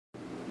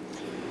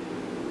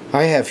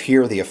I have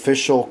here the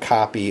official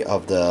copy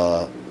of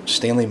the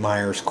Stanley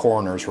Meyer's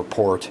coroner's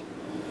report.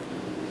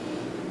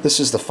 This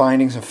is the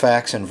findings and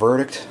facts and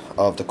verdict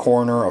of the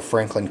coroner of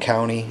Franklin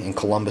County in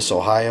Columbus,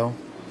 Ohio.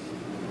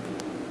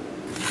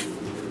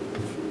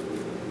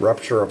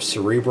 Rupture of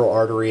cerebral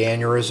artery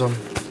aneurysm.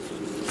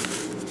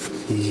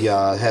 He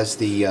has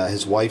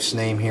his wife's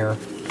name here,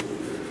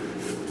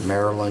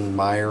 Marilyn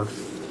Meyer.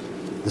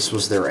 This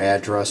was their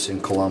address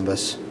in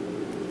Columbus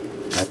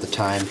at the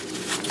time.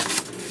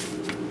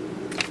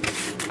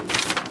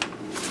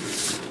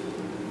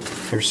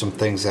 Here's some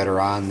things that are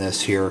on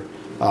this here.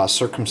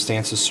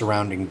 Circumstances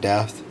surrounding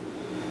death.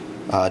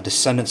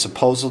 Descendant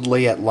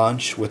supposedly at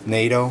lunch with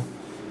NATO.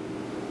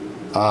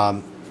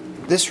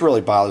 This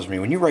really bothers me.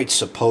 When you write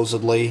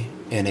supposedly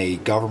in a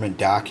government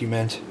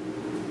document,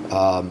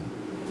 I'm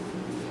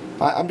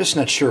just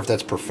not sure if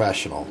that's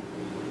professional.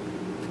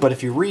 But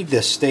if you read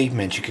this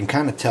statement, you can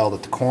kind of tell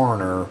that the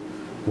coroner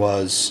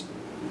was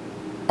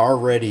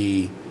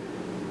already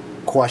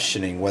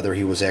questioning whether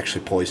he was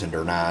actually poisoned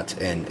or not,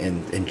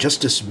 and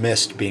just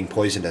dismissed being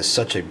poisoned as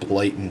such a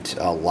blatant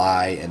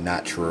lie and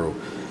not true.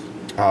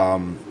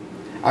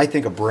 I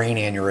think a brain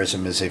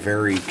aneurysm is a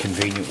very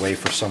convenient way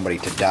for somebody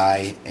to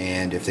die,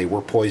 and if they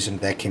were poisoned,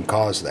 that can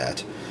cause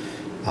that.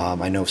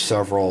 I know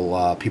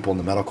several people in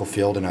the medical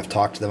field, and I've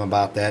talked to them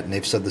about that, and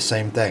they've said the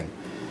same thing.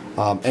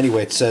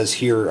 Anyway, it says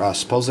here,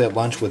 supposedly at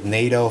lunch with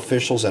NATO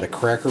officials at a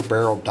Cracker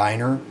Barrel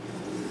diner,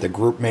 the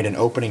group made an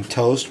opening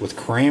toast with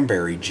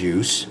cranberry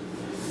juice,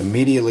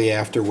 immediately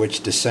after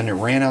which descendant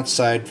ran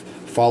outside,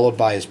 followed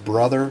by his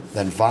brother,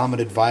 then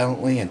vomited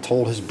violently and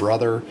told his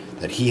brother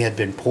that he had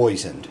been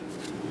poisoned.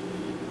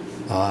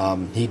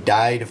 He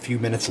died a few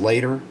minutes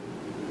later.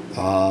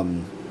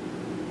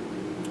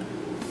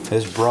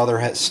 His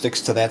brother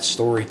sticks to that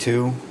story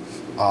too.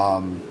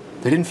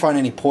 They didn't find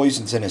any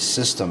poisons in his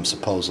system,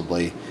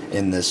 supposedly,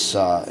 in this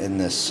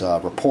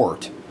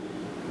report.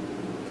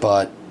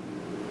 But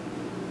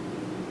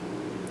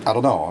I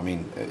don't know. I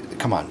mean,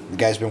 come on. The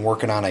guy's been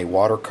working on a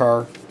water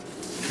car,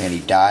 and he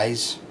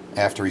dies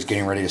after he's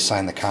getting ready to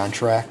sign the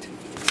contract.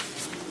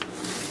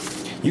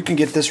 You can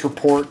get this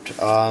report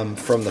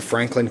from the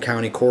Franklin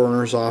County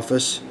Coroner's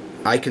Office.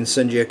 I can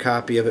send you a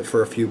copy of it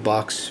for a few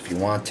bucks if you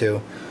want to.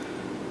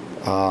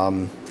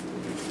 I'm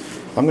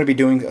going to be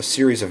doing a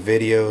series of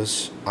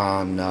videos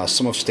on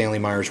some of Stanley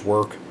Meyer's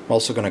work. I'm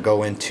also going to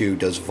go into,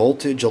 does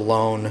voltage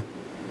alone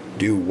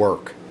do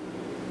work?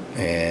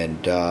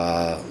 And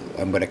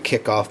I'm going to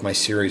kick off my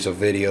series of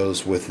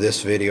videos with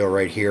this video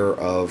right here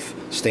of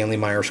Stanley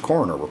Meyer's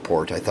coroner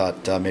report. I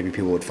thought maybe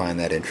people would find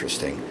that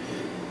interesting.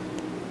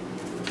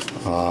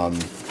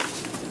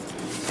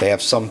 They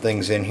have some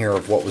things in here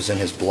of what was in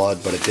his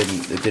blood, but it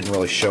didn't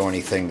really show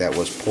anything that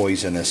was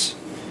poisonous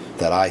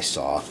that I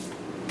saw.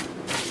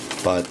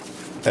 But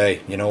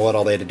hey, you know what?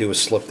 All they had to do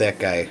was slip that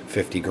guy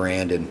 50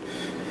 grand. And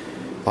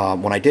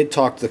when I did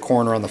talk to the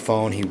coroner on the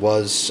phone, he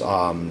was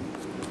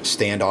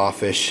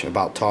standoffish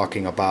about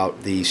talking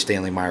about the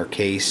Stanley Meyer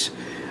case.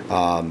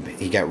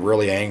 He got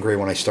really angry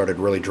when I started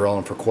really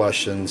drilling for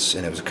questions,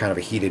 and it was kind of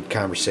a heated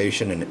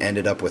conversation, and it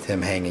ended up with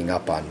him hanging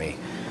up on me.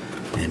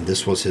 And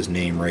this was his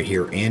name right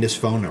here and his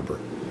phone number.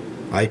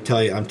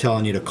 I'm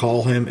telling you to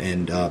call him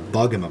and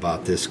bug him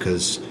about this,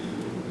 because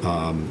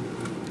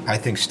I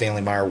think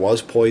Stanley Meyer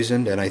was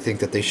poisoned, and I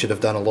think that they should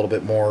have done a little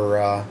bit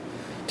more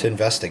to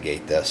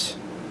investigate this.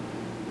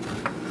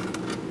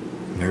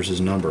 There's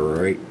his number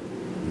right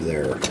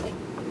there.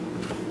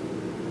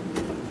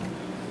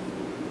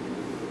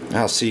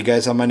 I'll see you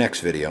guys on my next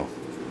video.